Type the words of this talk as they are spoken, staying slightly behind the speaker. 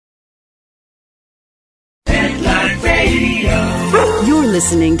You're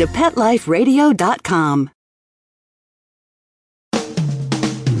listening to PetLifeRadio.com.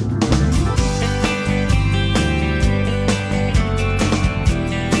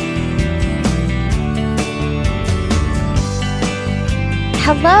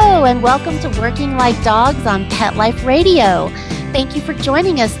 Hello, and welcome to Working Like Dogs on Pet Life Radio. Thank you for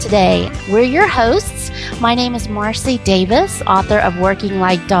joining us today. We're your hosts. My name is Marcy Davis, author of Working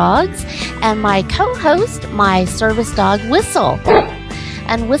Like Dogs, and my co-host, my service dog, Whistle.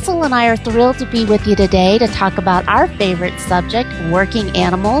 And Whistle and I are thrilled to be with you today to talk about our favorite subject, working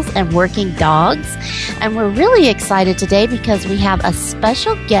animals and working dogs. And we're really excited today because we have a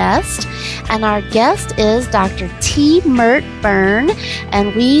special guest, and our guest is Dr. T. Mert Byrne,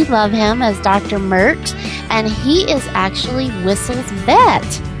 and we love him as Dr. Mert, and he is actually Whistle's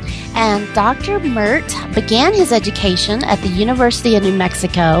vet. And Dr. Mert began his education at the University of New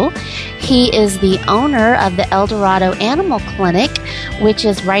Mexico. He is the owner of the El Dorado Animal Clinic, which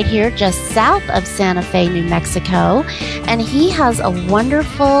is right here just south of Santa Fe, New Mexico. And he has a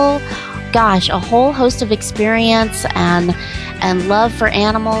wonderful, a whole host of experience and love for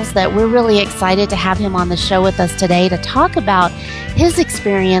animals that we're really excited to have him on the show with us today to talk about his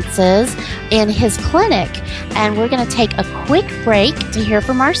experiences in his clinic. And we're going to take a quick break to hear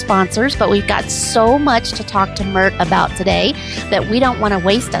from our sponsors, but we've got so much to talk to Mert about today that we don't want to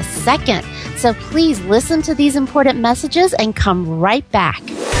waste a second. So please listen to these important messages and come right back.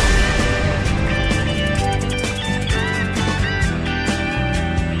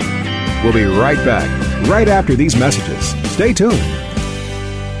 We'll be right back, right after these messages. Stay tuned.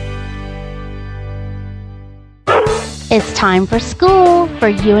 It's time for school for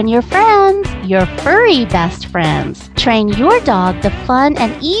you and your friends, your furry best friends. Train your dog the fun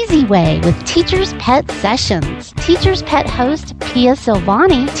and easy way with Teacher's Pet Sessions. Teacher's Pet host Pia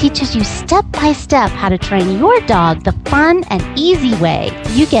Silvani teaches you step-by-step how to train your dog the fun and easy way.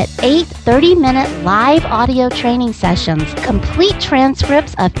 You get 8 30-minute live audio training sessions, complete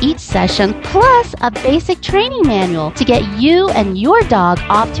transcripts of each session, plus a basic training manual to get you and your dog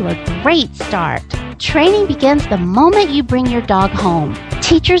off to a great start. Training begins the moment you bring your dog home.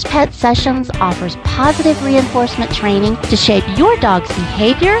 Teacher's Pet Sessions offers positive reinforcement training to shape your dog's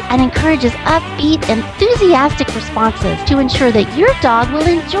behavior and encourages upbeat, enthusiastic responses to ensure that your dog will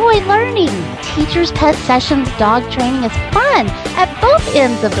enjoy learning. Teacher's Pet Sessions dog training is fun at both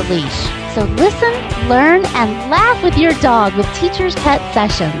ends of the leash. So listen, learn, and laugh with your dog with Teacher's Pet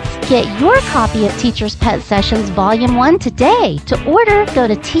Sessions. Get your copy of Teacher's Pet Sessions Volume 1 today. To order, go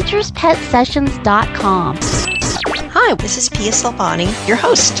to teacherspetsessions.com. Hi, this is Pia Silvani, your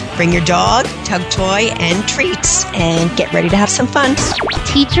host. Bring your dog, tug toy, and treats, and get ready to have some fun.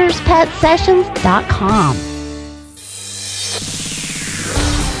 teacherspetsessions.com.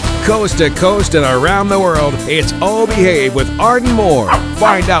 Coast to coast and around the world, it's All Behave with Arden Moore.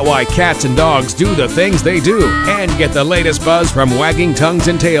 Find out why cats and dogs do the things they do, and get the latest buzz from wagging tongues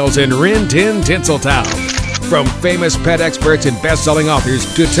and tails in Rin Tin Tinseltown. From famous pet experts and best-selling authors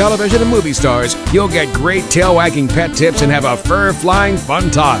to television and movie stars, you'll get great tail-wagging pet tips and have a fur-flying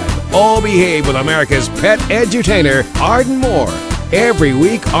fun time. All Behave with America's pet edutainer, Arden Moore. Every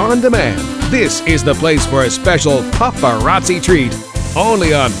week on demand. This is the place for a special paparazzi treat.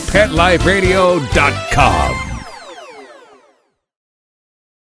 Only on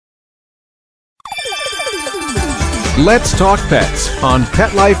PetLifeRadio.com. Let's talk pets on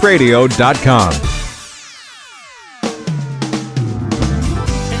PetLifeRadio.com.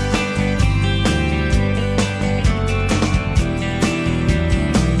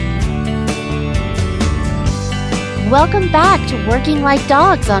 Welcome back to Working Like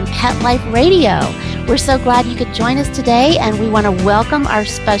Dogs on Pet Life Radio. We're so glad you could join us today, and we want to welcome our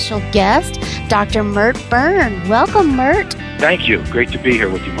special guest, Dr. Mert Byrne. Welcome, Mert. Thank you. Great to be here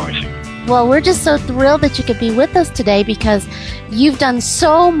with you, Marcy. Well, we're just so thrilled that you could be with us today because you've done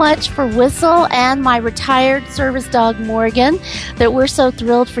so much for Whistle and my retired service dog, Morgan, that we're so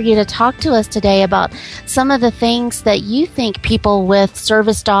thrilled for you to talk to us today about some of the things that you think people with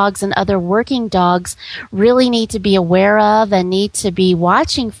service dogs and other working dogs really need to be aware of and need to be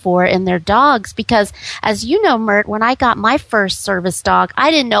watching for in their dogs. Because, as you know, Mert, when I got my first service dog, I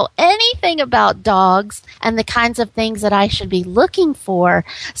didn't know anything about dogs and the kinds of things that I should be looking for.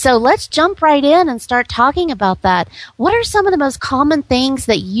 So let's jump right in and start talking about that. What are some of the most common things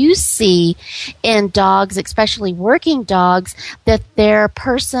that you see in dogs, especially working dogs, that their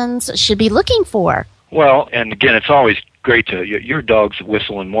persons should be looking for? Well, and again, it's always great to your dogs,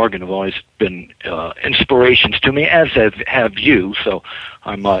 Whistle and Morgan, have always been inspirations to me, as have you. So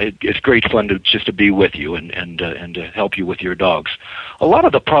it's great fun to be with you and to help you with your dogs. A lot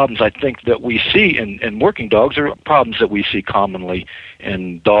of the problems I think that we see in working dogs are problems that we see commonly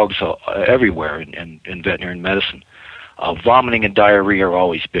in dogs everywhere in veterinary medicine. Vomiting and diarrhea are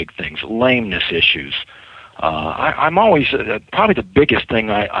always big things. Lameness issues. I'm always probably the biggest thing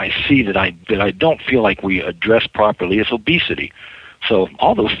I see that I don't feel like we address properly is obesity. So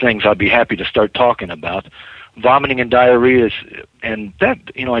all those things I'd be happy to start talking about. Vomiting and diarrhea and that,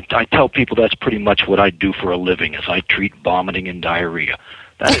 I tell people that's pretty much what I do for a living, is I treat vomiting and diarrhea.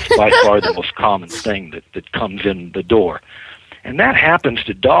 That is by far the most common thing that comes in the door. And that happens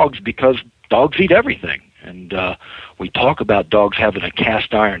to dogs because dogs eat everything. And we talk about dogs having a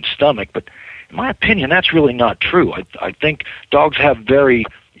cast iron stomach, but in my opinion, that's really not true. I think dogs have very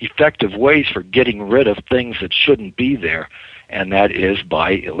effective ways for getting rid of things that shouldn't be there, and that is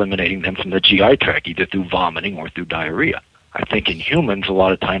by eliminating them from the GI tract, either through vomiting or through diarrhea. I think in humans, a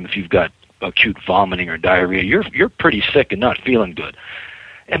lot of time, if you've got acute vomiting or diarrhea, you're pretty sick and not feeling good.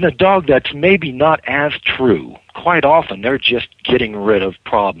 And the dog, that's maybe not as true. Quite often, they're just getting rid of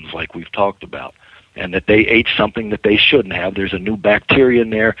problems like we've talked about, and that they ate something that they shouldn't have. There's a new bacteria in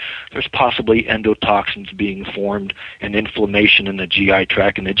there. There's possibly endotoxins being formed and inflammation in the GI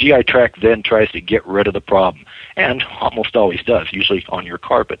tract, and the GI tract then tries to get rid of the problem, and almost always does, usually on your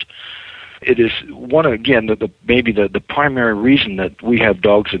carpet. It is maybe the primary reason that we have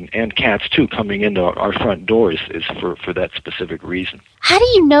dogs and cats too coming into our front door is for that specific reason. How do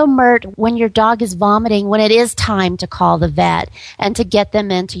you know, Mert, when your dog is vomiting, when it is time to call the vet and to get them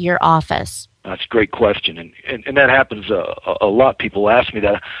into your office? That's a great question, and that happens a lot. People ask me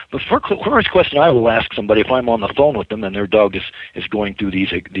that. The first question I will ask somebody if I'm on the phone with them and their dog is going through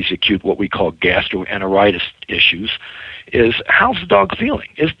these acute, what we call gastroenteritis issues, is how's the dog feeling?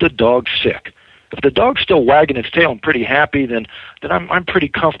 Is the dog sick? If the dog's still wagging its tail and pretty happy, then I'm pretty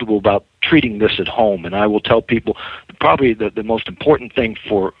comfortable about treating this at home. And I will tell people probably the most important thing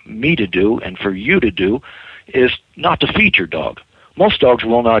for me to do and for you to do is not to feed your dog. Most dogs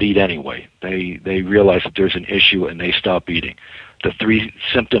will not eat anyway. They realize that there's an issue and they stop eating. The 3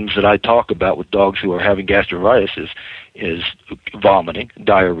 symptoms that I talk about with dogs who are having gastroenteritis is vomiting,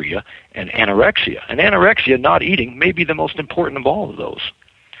 diarrhea, and anorexia. And anorexia, not eating, may be the most important of all of those.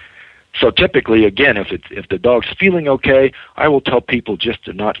 So typically, again, if the dog's feeling okay, I will tell people just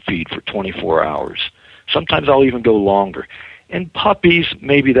to not feed for 24 hours. Sometimes I'll even go longer. In puppies,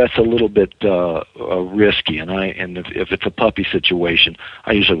 maybe that's a little bit risky, and if it's a puppy situation,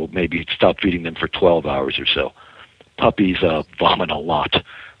 I usually will maybe stop feeding them for 12 hours or so. Puppies vomit a lot,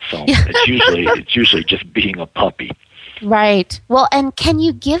 so it's usually just being a puppy. Right. Well, and can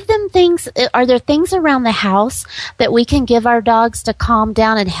you give them things? Are there things around the house that we can give our dogs to calm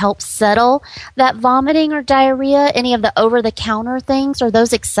down and help settle that vomiting or diarrhea? Any of the over-the-counter things, are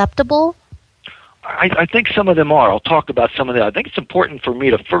those acceptable? I think some of them are. I'll talk about some of that. I think it's important for me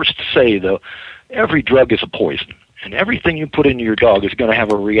to first say, though, every drug is a poison, and everything you put into your dog is going to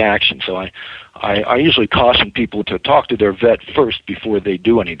have a reaction. So I usually caution people to talk to their vet first before they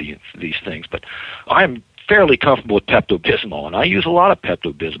do any of these things. But I'm fairly comfortable with Pepto-Bismol, and I use a lot of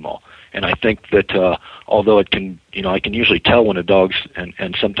Pepto-Bismol. And I think that although it can, I can usually tell when a dog's,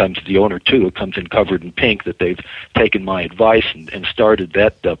 and sometimes the owner too, it comes in covered in pink, that they've taken my advice and started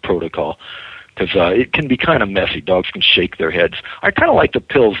that protocol. Because it can be kind of messy. Dogs can shake their heads. I kind of like the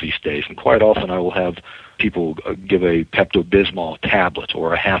pills these days, and quite often I will have people give a Pepto-Bismol tablet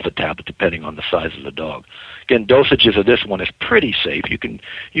or a half a tablet, depending on the size of the dog. Again, dosages of this one is pretty safe.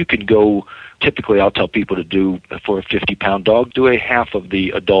 You can go, typically I'll tell people to do, for a 50-pound dog, do a half of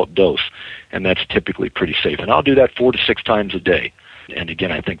the adult dose, and that's typically pretty safe. And I'll do that 4 to 6 times a day. And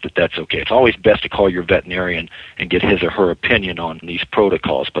again, I think that that's okay. It's always best to call your veterinarian and get his or her opinion on these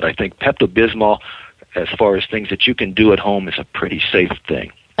protocols. But I think Pepto-Bismol, as far as things that you can do at home, is a pretty safe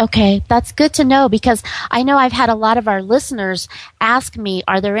thing. Okay, that's good to know, because I know I've had a lot of our listeners ask me,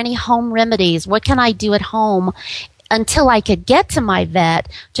 are there any home remedies? What can I do at home until I could get to my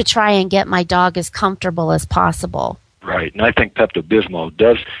vet to try and get my dog as comfortable as possible? Right, and I think Pepto-Bismol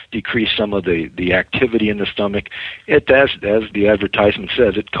does decrease some of the activity in the stomach. It does, as the advertisement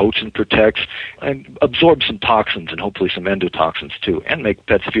says, it coats and protects and absorbs some toxins and hopefully some endotoxins too, and make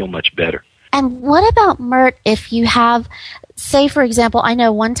pets feel much better. And what about, Mert, if you have, say, for example, I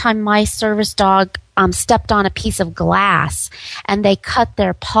know one time my service dog stepped on a piece of glass and they cut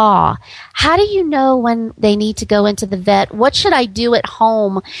their paw. How do you know when they need to go into the vet? What should I do at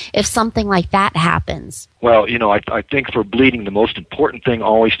home if something like that happens? Well, I think for bleeding, the most important thing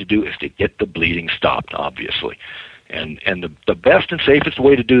always to do is to get the bleeding stopped, obviously. And the best and safest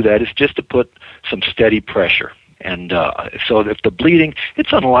way to do that is just to put some steady pressure. And so if the bleeding,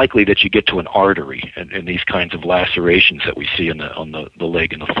 it's unlikely that you get to an artery in these kinds of lacerations that we see on the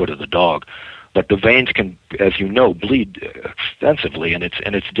leg and the foot of the dog. But the veins can, as you know, bleed extensively, and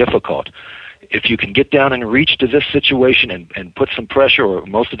it's difficult. If you can get down and reach to this situation and put some pressure, or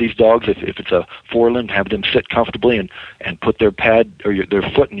most of these dogs, if it's a forelimb, have them sit comfortably and put their pad or their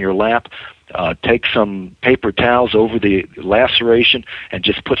foot in your lap. Take some paper towels over the laceration and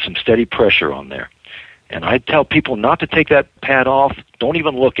just put some steady pressure on there. And I tell people not to take that pad off. Don't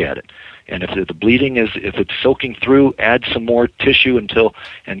even look at it. And if the bleeding if it's soaking through, add some more tissue and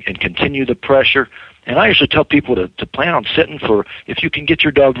continue the pressure. And I usually tell people to plan on sitting for, if you can get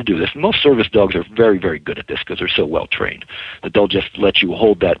your dog to do this. Most service dogs are very, very good at this because they're so well trained that they'll just let you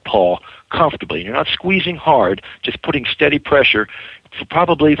hold that paw comfortably. And you're not squeezing hard, just putting steady pressure for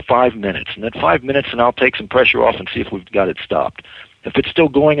probably 5 minutes. And then 5 minutes, and I'll take some pressure off and see if we've got it stopped. If it's still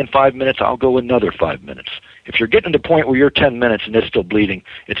going in 5 minutes, I'll go another 5 minutes. If you're getting to the point where you're 10 minutes and it's still bleeding,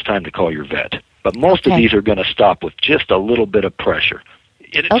 it's time to call your vet. But most of these are going to stop with just a little bit of pressure.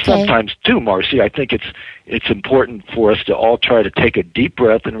 Sometimes, too, Marcy, I think it's important for us to all try to take a deep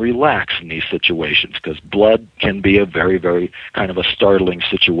breath and relax in these situations, because blood can be a very, very kind of a startling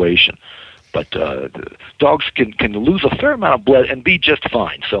situation. But dogs can lose a fair amount of blood and be just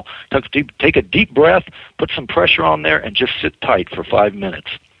fine. So take a deep breath, put some pressure on there, and just sit tight for 5 minutes.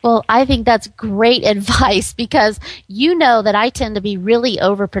 Well, I think that's great advice, because you know that I tend to be really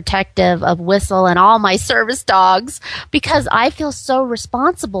overprotective of Whistle and all my service dogs, because I feel so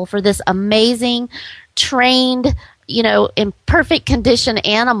responsible for this amazing, trained, in perfect condition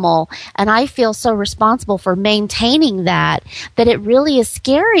animal, and I feel so responsible for maintaining that it really is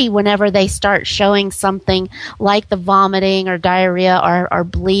scary whenever they start showing something like the vomiting or diarrhea or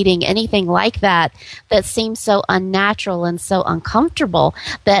bleeding, anything like that seems so unnatural and so uncomfortable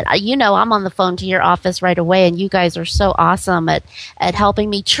that, I'm on the phone to your office right away, and you guys are so awesome at helping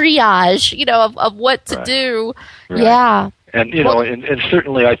me triage, of what to do. Right. Yeah. And and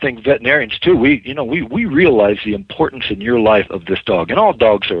certainly I think veterinarians too. We realize the importance in your life of this dog, and all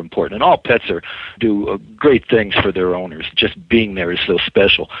dogs are important, and all pets do great things for their owners. Just being there is so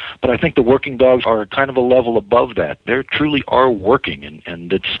special. But I think the working dogs are kind of a level above that. They truly are working,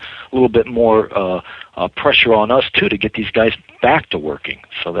 and it's a little bit more pressure on us too to get these guys back to working.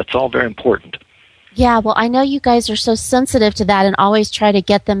 So that's all very important. Yeah, well, I know you guys are so sensitive to that and always try to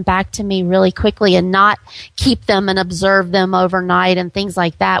get them back to me really quickly and not keep them and observe them overnight and things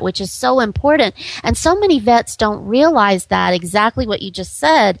like that, which is so important. And so many vets don't realize that, exactly what you just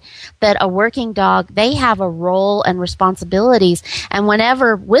said, that a working dog, they have a role and responsibilities. And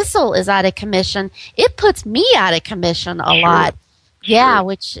whenever Whistle is out of commission, it puts me out of commission a lot. Yeah, sure.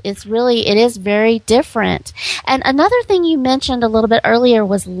 Which is it is very different. And another thing you mentioned a little bit earlier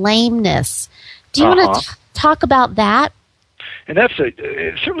was lameness. Do you want to talk about that? And that's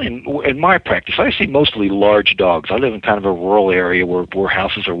certainly in my practice, I see mostly large dogs. I live in kind of a rural area where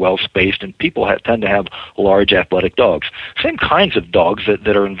houses are well spaced, and people tend to have large athletic dogs. Same kinds of dogs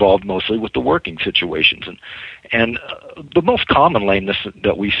that are involved mostly with the working situations. And the most common lameness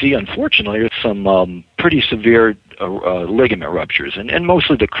that we see, unfortunately, is some pretty severe ligament ruptures, and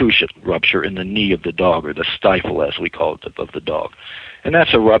mostly the cruciate rupture in the knee of the dog, or the stifle, as we call it, of the dog. And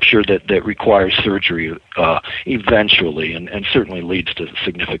that's a rupture that requires surgery eventually, and certainly leads to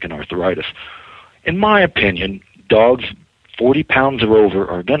significant arthritis. In my opinion, dogs 40 pounds or over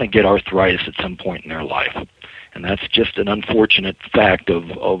are going to get arthritis at some point in their life. And that's just an unfortunate fact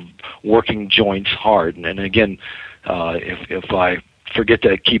of working joints hard. And again, if I forget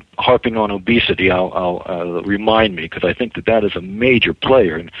to keep harping on obesity, I'll remind me, because I think that is a major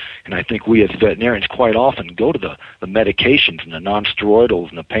player, and I think we as veterinarians quite often go to the medications and the non-steroidals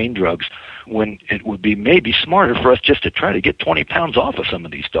and the pain drugs when it would be maybe smarter for us just to try to get 20 pounds off of some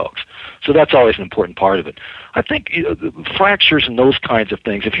of these dogs. So that's always an important part of it. I think fractures and those kinds of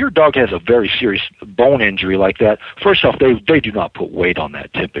things, if your dog has a very serious bone injury like that, first off, they do not put weight on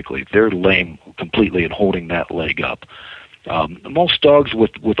that typically. They're lame completely and holding that leg up. Most dogs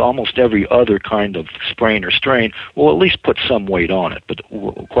with almost every other kind of sprain or strain will at least put some weight on it, but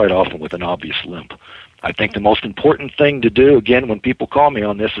quite often with an obvious limp. I think the most important thing to do, again, when people call me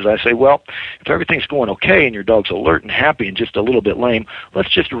on this, is I say, well, if everything's going okay and your dog's alert and happy and just a little bit lame,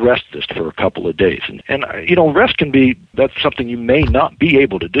 let's just rest this for a couple of days. And rest that's something you may not be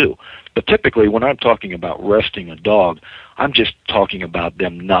able to do. But typically, when I'm talking about resting a dog, I'm just talking about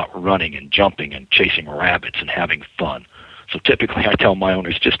them not running and jumping and chasing rabbits and having fun. So typically I tell my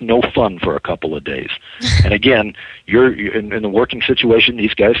owners, just no fun for a couple of days. And again, you're in the working situation,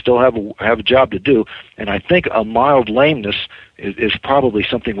 these guys still have a job to do. And I think a mild lameness is probably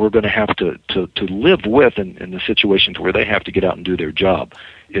something we're going to have to live with in the situations where they have to get out and do their job.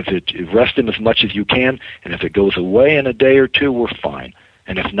 If rest them as much as you can, and if it goes away in a day or two, we're fine.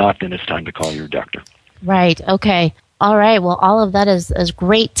 And if not, then it's time to call your doctor. Right. Okay. All right. Well, all of that is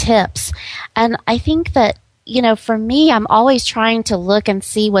great tips. And I think that, for me, I'm always trying to look and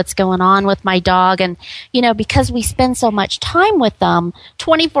see what's going on with my dog. And, because we spend so much time with them,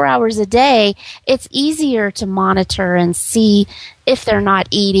 24 hours a day, it's easier to monitor and see if they're not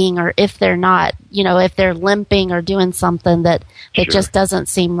eating or if they're not, if they're limping or doing something that Sure. just doesn't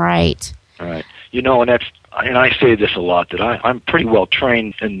seem right. All right. And I say this a lot, that I'm pretty well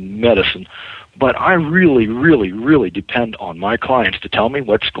trained in medicine, but I really, really, really depend on my clients to tell me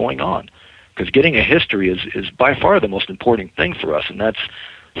what's going on. Because getting a history is by far the most important thing for us, and that's,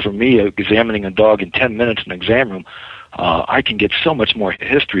 for me, examining a dog in 10 minutes in an exam room. I can get so much more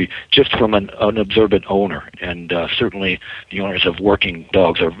history just from an observant owner, and certainly the owners of working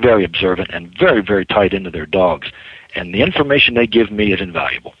dogs are very observant and very, very tied into their dogs, and the information they give me is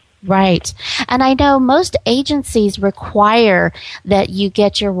invaluable. Right. And I know most agencies require that you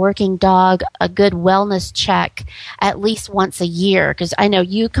get your working dog a good wellness check at least once a year, because I know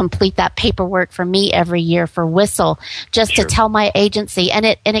you complete that paperwork for me every year for Whistle, just Sure. to tell my agency. And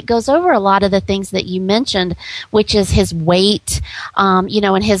it goes over a lot of the things that you mentioned, which is his weight,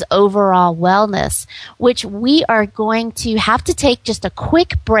 and his overall wellness, which we are going to have to take just a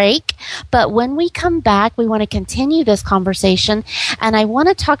quick break. But when we come back, we want to continue this conversation, and I want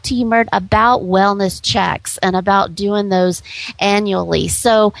to talk to you, Mert, about wellness checks and about doing those annually.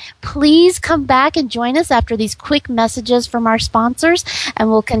 So please come back and join us after these quick messages from our sponsors, and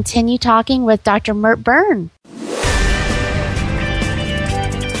we'll continue talking with Dr. Mert Byrne.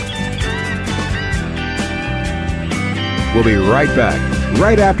 We'll be right back,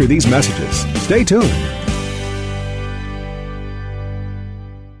 right after these messages. Stay tuned.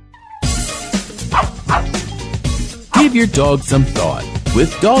 Give your dog some thought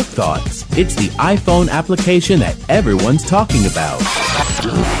with Dog Thoughts. It's the iPhone application that everyone's talking about.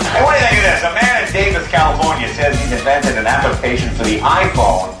 Hey, what do you think of this? A man in Davis, California says he's invented an application for the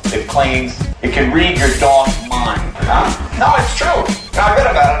iPhone that claims it can read your dog's mind. Huh? No, it's true. I read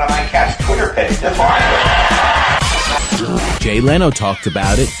about it on my cat's Twitter page. That's why. Jay Leno talked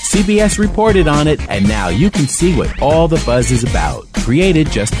about it, CBS reported on it, and now you can see what all the buzz is about. Created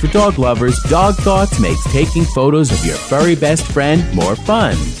just for dog lovers, Dog Thoughts makes taking photos of your furry best friend more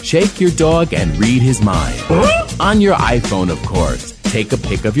fun. Shake your dog and read his mind. On your iPhone, of course. Take a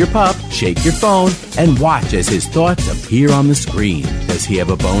pic of your pup, shake your phone, and watch as his thoughts appear on the screen. Does he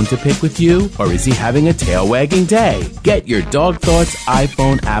have a bone to pick with you, or is he having a tail-wagging day? Get your Dog Thoughts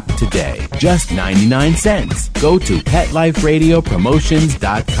iPhone app today. Just 99 cents. Go to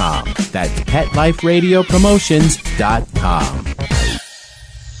PetLifeRadioPromotions.com. That's PetLifeRadioPromotions.com.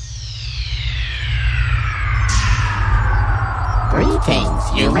 Greetings,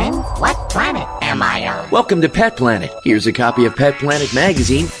 humans. What planet am I on? Welcome to Pet Planet. Here's a copy of Pet Planet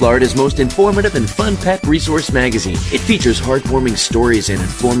Magazine, Florida's most informative and fun pet resource magazine. It features heartwarming stories and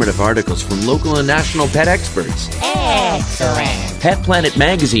informative articles from local and national pet experts. Excellent. Pet Planet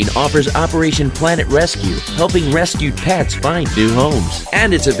Magazine offers Operation Planet Rescue, helping rescued pets find new homes.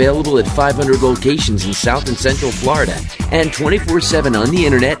 And it's available at 500 locations in South and Central Florida and 24/7 on the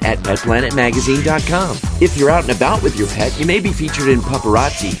internet at PetPlanetMagazine.com. If you're out and about with your pet, you may be featured in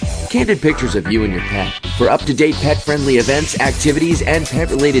Paparazzi, candid pictures of you and your pet. For up-to-date pet-friendly events, activities, and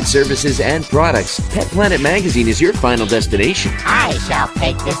pet-related services and products, Pet Planet Magazine is your final destination. I shall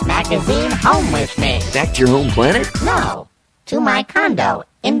take this magazine home with me. Back to your home planet? No, to my condo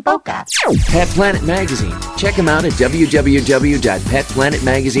in Boca. Pet Planet Magazine. Check them out at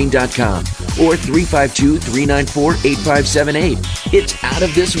www.petplanetmagazine.com or 352-394-8578. It's out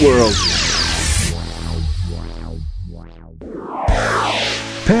of this world.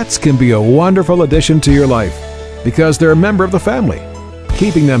 Pets can be a wonderful addition to your life because they're a member of the family.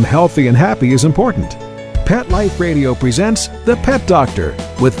 Keeping them healthy and happy is important. Pet Life Radio presents The Pet Doctor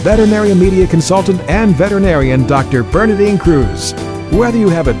with veterinary media consultant and veterinarian Dr. Bernadine Cruz. Whether you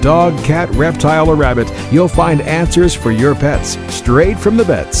have a dog, cat, reptile, or rabbit, you'll find answers for your pets straight from the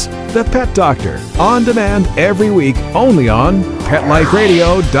vets. The Pet Doctor, on demand every week, only on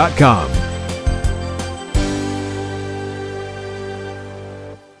PetLifeRadio.com.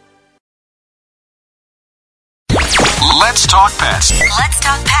 Let's talk pets. Let's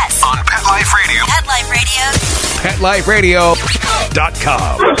talk pets On Pet Life Radio. Pet Life Radio.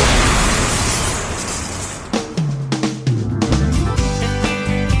 PetLifeRadio.com.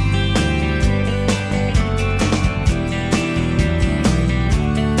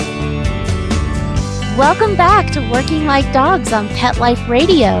 Welcome back to Working Like Dogs on Pet Life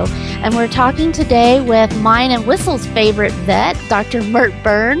Radio. And we're talking today with mine and Whistle's favorite vet, Dr. Mert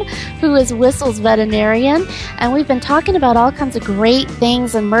Byrne, who is Whistle's veterinarian. And we've been talking about all kinds of great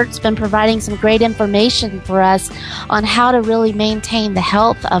things, and Mert's been providing some great information for us on how to really maintain the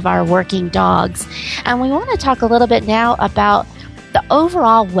health of our working dogs. And we want to talk a little bit now about the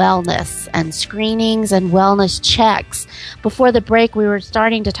overall wellness and screenings and wellness checks. Before the break, we were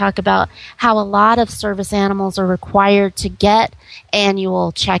starting to talk about how a lot of service animals are required to get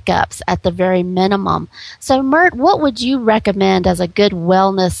annual checkups at the very minimum. So, Mert, what would you recommend as a good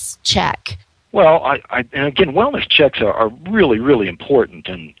wellness check? Well, and again, wellness checks are really, really important.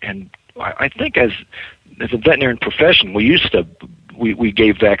 And I think as a veterinarian profession, we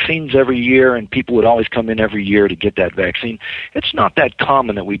gave vaccines every year, and people would always come in every year to get that vaccine. It's not that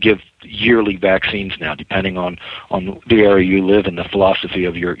common that we give yearly vaccines now, depending on the area you live and the philosophy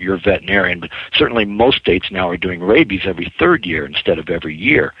of your veterinarian. But certainly most states now are doing rabies every third year instead of every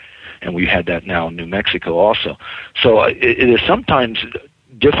year, and we had that now in New Mexico also. So it is sometimes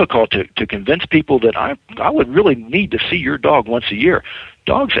difficult to convince people that I would really need to see your dog once a year.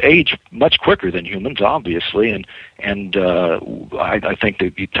 Dogs age much quicker than humans, obviously, and I think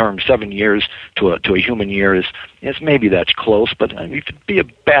the term 7 years to a human year is maybe that's close, but it would be a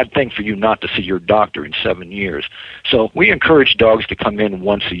bad thing for you not to see your doctor in 7 years. So we encourage dogs to come in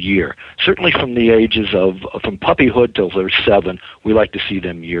once a year. Certainly from the ages from puppyhood till they're 7, we like to see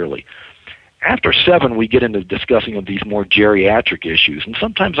them yearly. After 7, we get into discussing of these more geriatric issues, and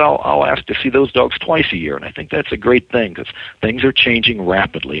sometimes I'll ask to see those dogs twice a year, and I think that's a great thing because things are changing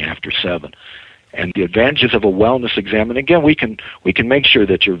rapidly after 7. And the advantages of a wellness exam, and again, we can make sure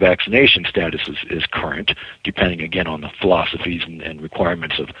that your vaccination status is current, depending again on the philosophies and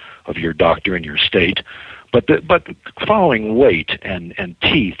requirements of your doctor and your state. But following weight and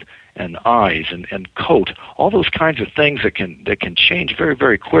teeth and eyes and coat, all those kinds of things that can change very,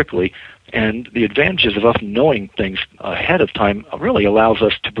 very quickly. And the advantages of us knowing things ahead of time really allows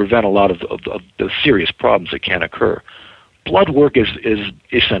us to prevent a lot of the serious problems that can occur. Blood work is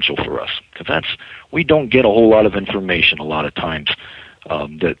essential for us because we don't get a whole lot of information a lot of times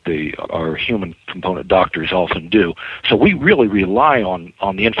that our human component doctors often do. So we really rely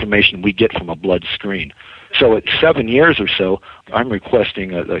on the information we get from a blood screen. So at 7 years or so, I'm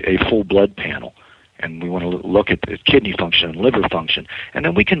requesting a full blood panel. And we want to look at kidney function and liver function, and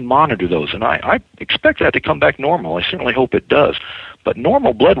then we can monitor those. And I expect that to come back normal. I certainly hope it does. But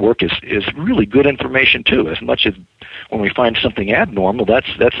normal blood work is really good information too. As much as when we find something abnormal,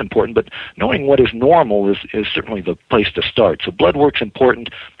 that's important. But knowing what is normal is certainly the place to start. So blood work's important.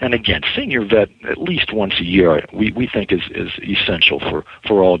 And again, seeing your vet at least once a year, we think is essential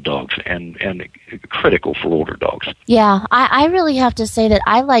for all dogs and critical for older dogs. Yeah, I really have to say that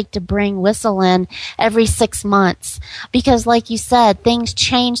I like to bring Whistle in every 6 months because, like you said, things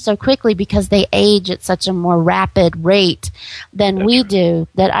change so quickly because they age at such a more rapid rate than we do,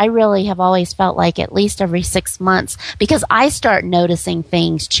 that I really have always felt like at least every 6 months because I start noticing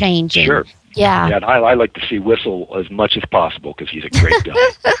things changing. Sure. Yeah. And I like to see Whistle as much as possible because he's a great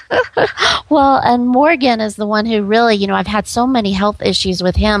guy. Well, and Morgan is the one who really, I've had so many health issues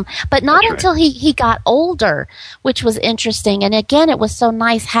with him, but not until he got older, which was interesting. And again, it was so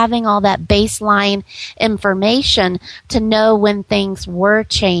nice having all that baseline information to know when things were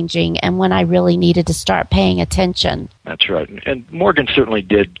changing and when I really needed to start paying attention. That's right. And Morgan certainly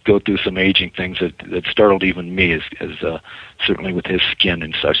did go through some aging things that startled even me, as certainly with his skin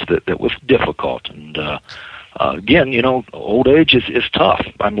and such, that was difficult. And again, old age is tough.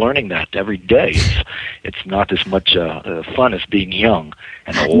 I'm learning that every day. It's not as much fun as being young.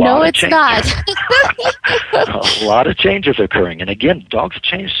 And a lot of changes. Not. A lot of changes occurring. And again, dogs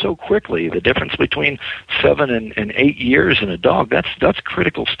change so quickly. The difference between 7 and 8 years in a dog, that's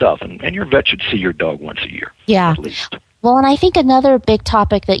critical stuff. And your vet should see your dog once a year. Yeah. At least. Well, and I think another big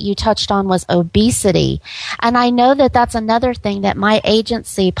topic that you touched on was obesity. And I know that that's another thing that my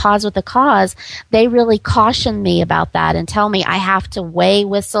agency, Paws with a Cause, they really caution me about that and tell me I have to weigh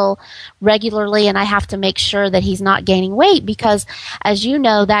Whistle regularly and I have to make sure that he's not gaining weight because, as you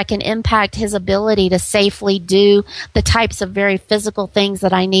know, that can impact his ability to safely do the types of very physical things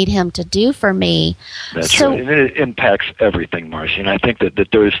that I need him to do for me. That's right. And it impacts everything, Marcy. And I think that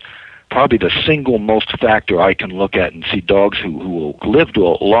there's probably the single most factor I can look at and see dogs who will live to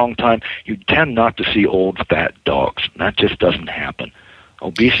a long time. You tend not to see old, fat dogs. That just doesn't happen.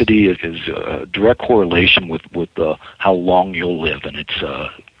 Obesity is a direct correlation with how long you'll live, and it's a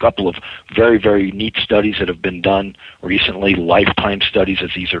couple of very, very neat studies that have been done recently, lifetime studies as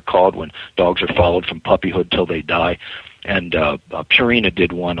these are called, when dogs are followed from puppyhood till they die. And Purina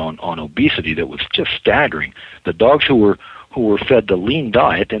did one on obesity that was just staggering. The dogs who were fed the lean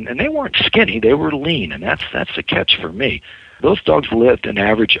diet, and they weren't skinny, they were lean, and that's the catch for me. Those dogs lived an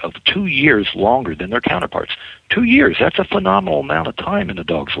average of 2 years longer than their counterparts. 2 years, that's a phenomenal amount of time in a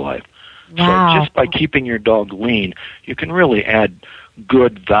dog's life. Wow. So just by keeping your dog lean, you can really add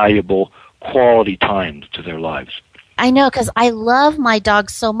good, valuable, quality time to their lives. I know, because I love my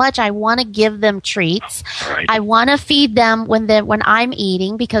dogs so much. I want to give them treats. Right. I want to feed them when I'm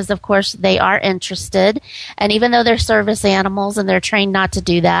eating, because of course they are interested. And even though they're service animals and they're trained not to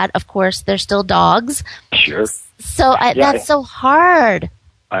do that, of course they're still dogs. Sure. So that's so hard.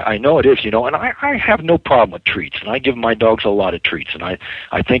 I know it is, and I have no problem with treats, and I give my dogs a lot of treats, and I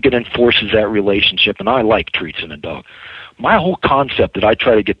think it enforces that relationship, and I like treats in a dog. My whole concept that I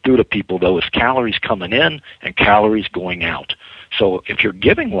try to get through to people, though, is calories coming in and calories going out. So if you're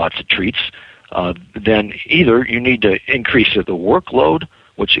giving lots of treats, then either you need to increase the workload,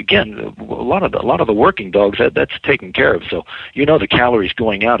 which again, a lot of the working dogs, that's taken care of. So the calories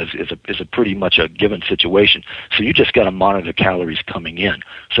going out is a pretty much a given situation. So you just got to monitor the calories coming in.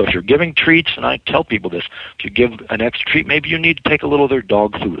 So if you're giving treats, and I tell people this, if you give an extra treat, maybe you need to take a little of their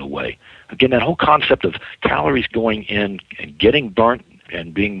dog food away. Again, that whole concept of calories going in and getting burnt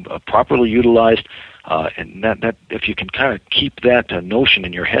and being properly utilized, and that if you can kind of keep that notion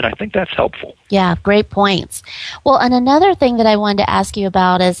in your head, I think that's helpful. Yeah, great points. Well, and another thing that I wanted to ask you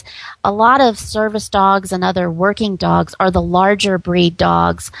about is a lot of service dogs and other working dogs are the larger breed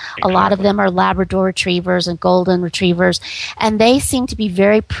dogs. Exactly. A lot of them are Labrador retrievers and golden retrievers, and they seem to be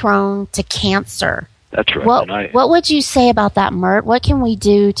very prone to cancer. That's right. What would you say about that, Mert? What can we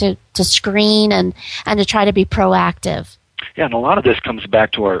do to screen and to try to be proactive? Yeah, and a lot of this comes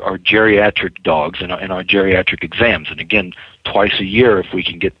back to our geriatric dogs and our geriatric exams. And again, twice a year, if we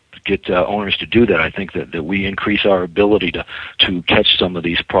can get owners to do that, I think that we increase our ability to catch some of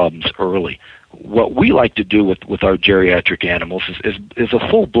these problems early. What we like to do with our geriatric animals is a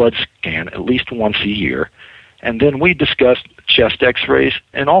full blood scan at least once a year. And then we discuss chest x-rays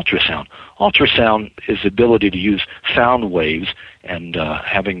and ultrasound. Ultrasound is the ability to use sound waves and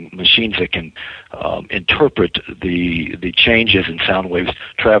having machines that can interpret the changes in sound waves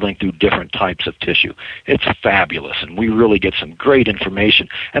traveling through different types of tissue. It's fabulous, and we really get some great information.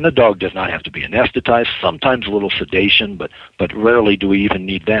 And the dog does not have to be anesthetized, sometimes a little sedation, but rarely do we even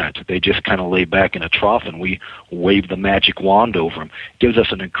need that. They just kind of lay back in a trough, and we wave the magic wand over them. It gives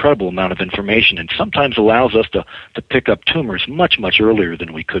us an incredible amount of information, and sometimes allows us to pick up tumors much, much earlier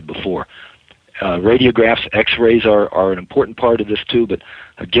than we could before. Radiographs, x-rays are an important part of this too, but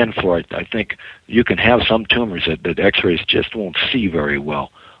again, I think you can have some tumors that x-rays just won't see very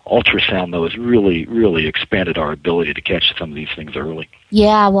well. Ultrasound, though, has really, really expanded our ability to catch some of these things early.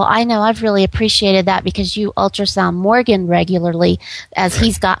 Yeah, well, I know I've really appreciated that because you ultrasound Morgan regularly as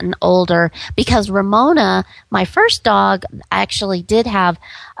he's gotten older. Because Ramona, my first dog, actually did have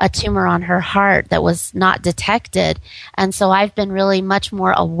a tumor on her heart that was not detected. And so I've been really much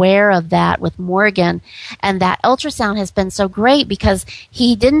more aware of that with Morgan. And that ultrasound has been so great because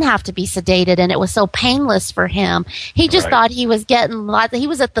he didn't have to be sedated and it was so painless for him. He just thought he was he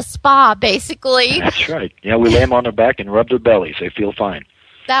was at the spa, basically. That's right. Yeah, we lay him on their back and rub their bellies. They feel fine.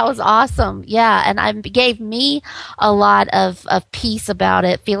 That was awesome. Yeah, and it gave me a lot of peace about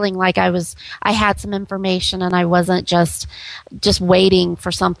it, feeling like I had some information and I wasn't just waiting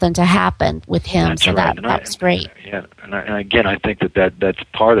for something to happen with him. That's so right. that was great. Yeah, and again, I think that's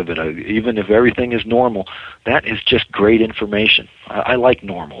part of it. Even if everything is normal, that is just great information. I like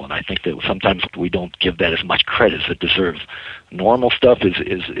normal, and I think that sometimes we don't give that as much credit as it deserves. Normal stuff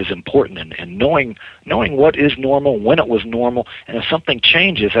is important, and knowing what is normal, when it was normal, and if something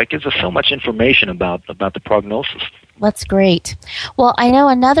changes, that gives us so much information about the prognosis. That's great. Well, I know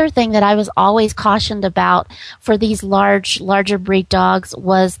another thing that I was always cautioned about for these larger breed dogs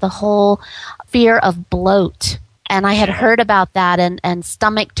was the whole fear of bloat. And I had heard about that and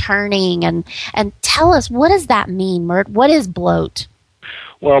stomach turning and tell us, what does that mean, Mert? What is bloat?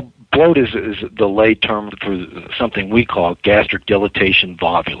 Well, bloat is the lay term for something we call gastric dilatation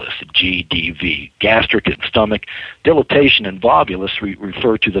volvulus, GDV. Gastric and stomach. Dilatation and volvulus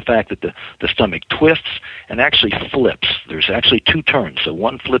refer to the fact that the stomach twists and actually flips. There's actually two turns. So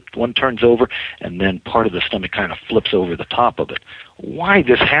one turns over, and then part of the stomach kind of flips over the top of it. Why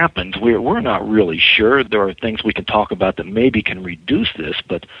this happens, we're not really sure. There are things we can talk about that maybe can reduce this,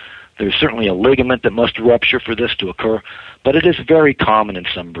 but There's certainly a ligament that must rupture for this to occur, but it is very common in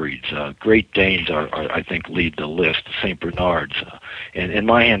some breeds. Great Danes are I think, lead the list. St. Bernards, and in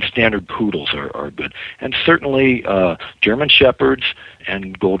my hand, standard poodles are good, and certainly German Shepherds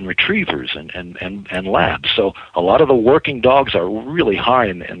and Golden Retrievers and Labs. So a lot of the working dogs are really high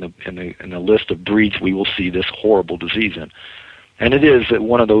in the list of breeds we will see this horrible disease in. And it is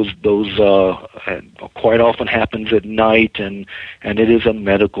one of those quite often happens at night, and it is a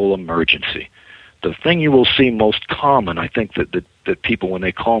medical emergency. The thing you will see most common, I think that people, when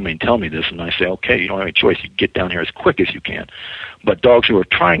they call me and tell me this, and I say, okay, you don't have any choice, you get down here as quick as you can. But dogs who are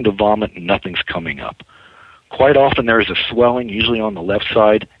trying to vomit and nothing's coming up. Quite often there is a swelling, usually on the left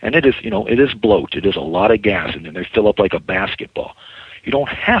side, and it is bloat. It is a lot of gas, and then they fill up like a basketball. You don't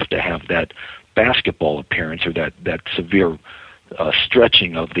have to have that basketball appearance or that severe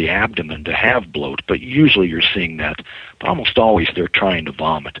stretching of the abdomen to have bloat, but usually you're seeing that. But almost always they're trying to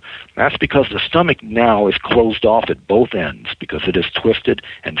vomit. That's because the stomach now is closed off at both ends because it is twisted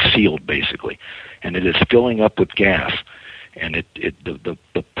and sealed basically, and it is filling up with gas. And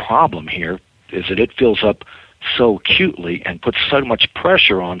the problem here is that it fills up so acutely and puts so much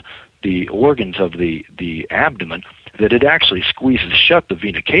pressure on the organs of the abdomen that it actually squeezes shut the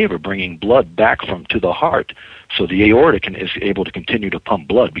vena cava, bringing blood back to the heart. So the aorta is able to continue to pump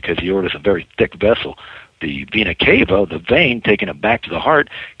blood because the aorta is a very thick vessel. The vena cava, the vein taking it back to the heart,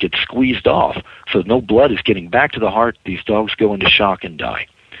 gets squeezed off. So no blood is getting back to the heart. These dogs go into shock and die.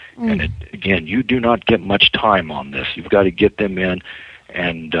 And again, you do not get much time on this. You've got to get them in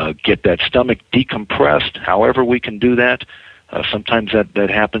and get that stomach decompressed. However we can do that. Sometimes that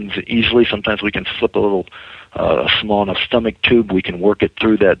happens easily. Sometimes we can slip a little small enough stomach tube. We can work it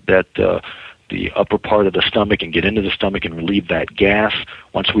through the upper part of the stomach and get into the stomach and relieve that gas.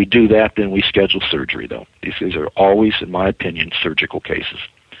 Once we do that, then we schedule surgery, though. These are always, in my opinion, surgical cases.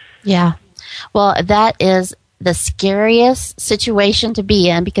 Yeah. Well, that is the scariest situation to be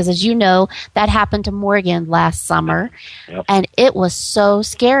in because, as you know, that happened to Morgan last summer. Yep. And it was so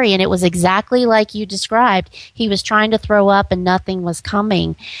scary, and it was exactly like you described. He was trying to throw up and nothing was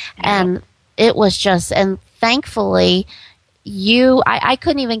coming. Yep. And it was just, and thankfully, I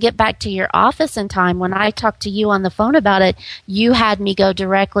couldn't even get back to your office in time. When I talked to you on the phone about it, you had me go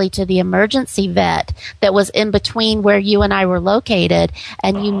directly to the emergency vet that was in between where you and I were located,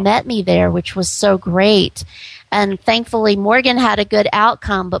 and you met me there, which was so great. And thankfully, Morgan had a good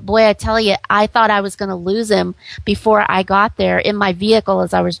outcome. But boy, I tell you, I thought I was going to lose him before I got there in my vehicle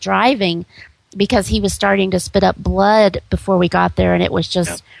as I was driving because he was starting to spit up blood before we got there. And it was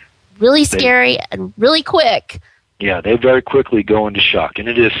just really scary and really quick. Yeah, they very quickly go into shock, and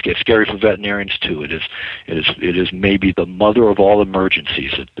it is scary for veterinarians too. It is maybe the mother of all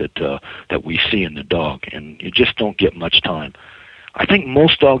emergencies that we see in the dog, and you just don't get much time. I think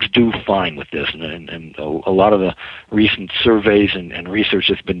most dogs do fine with this, and a lot of the recent surveys and research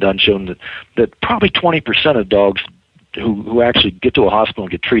that's been done shown that probably 20% of dogs who actually get to a hospital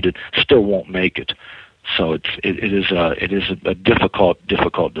and get treated still won't make it. So it is a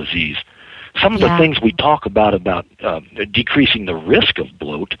difficult disease. Some of the things we talk about decreasing the risk of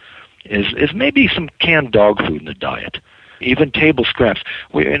bloat is maybe some canned dog food in the diet, even table scraps.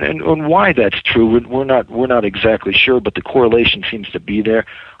 And why that's true, we're not exactly sure, but the correlation seems to be there.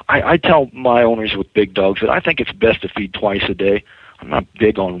 I tell my owners with big dogs that I think it's best to feed twice a day. I'm not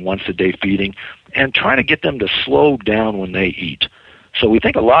big on once a day feeding, and try to get them to slow down when they eat. So we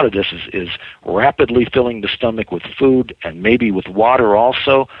think a lot of this is rapidly filling the stomach with food and maybe with water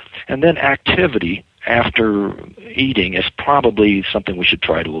also, and then activity after eating is probably something we should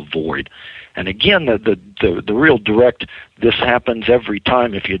try to avoid. And again, the real direct, this happens every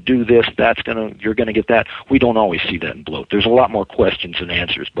time. If you do this, you're gonna get that. We don't always see that in bloat. There's a lot more questions than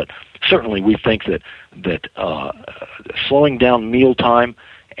answers, but certainly we think that slowing down mealtime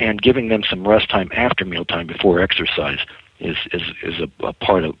and giving them some rest time after mealtime before exercise is a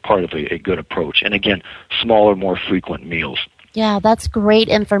part of a good approach. And again, smaller, more frequent meals. Yeah, that's great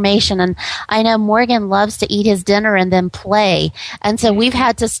information. And I know Morgan loves to eat his dinner and then play. And so we've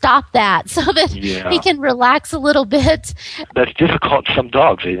had to stop that so that he can relax a little bit. That's difficult in some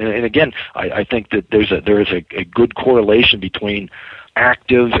dogs. And again, I think that there is a good correlation between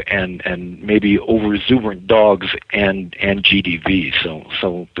active and maybe over-exuberant dogs and GDV.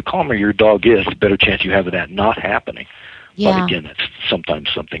 So the calmer your dog is, the better chance you have of that not happening. Yeah. But again, it's sometimes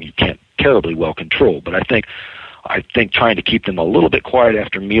something you can't terribly well control. But I think trying to keep them a little bit quiet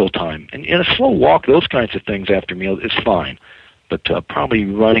after mealtime and in a slow walk, those kinds of things after meal is fine. But probably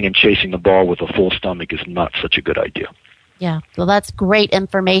running and chasing the ball with a full stomach is not such a good idea. Yeah, well, that's great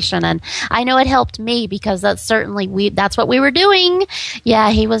information, and I know it helped me because that's what we were doing.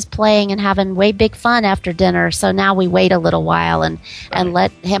 Yeah, he was playing and having way big fun after dinner, so now we wait a little while and let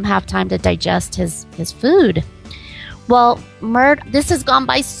him have time to digest his food. Well, Mert, this has gone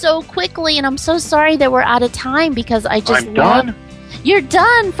by so quickly, and I'm so sorry that we're out of time because I just I'm done. You're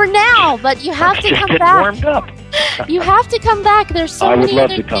done for now, but you have to come back. Warmed up. You have to come back. There's so many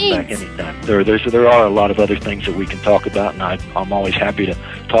other things. I would love to come back anytime. There are a lot of other things that we can talk about, and I'm always happy to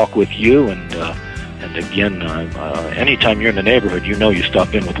talk with you. And again, anytime you're in the neighborhood, you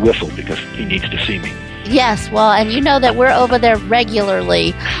stop in with Whistle because he needs to see me. Yes, well, and you know that we're over there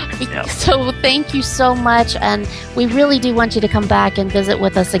regularly. Yep. So thank you so much, and we really do want you to come back and visit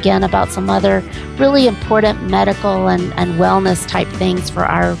with us again about some other really important medical and wellness type things for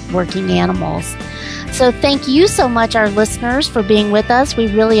our working animals. So thank you so much, our listeners, for being with us. We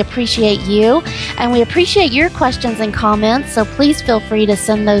really appreciate you, and we appreciate your questions and comments, so please feel free to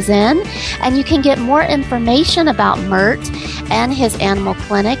send those in. And you can get more information about Mert and his animal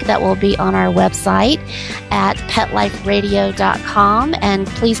clinic that will be on our website at PetLifeRadio.com, and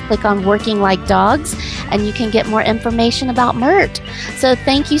please click on Working Like Dogs, and you can get more information about Mert. So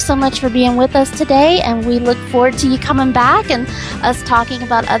thank you so much for being with us today, and we look forward to you coming back and us talking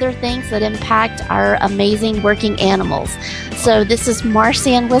about other things that impact our amazing working animals. So this is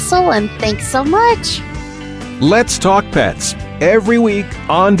Marcy and Whistle, and thanks so much. Let's Talk Pets, every week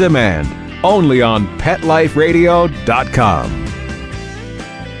on demand, only on PetLifeRadio.com.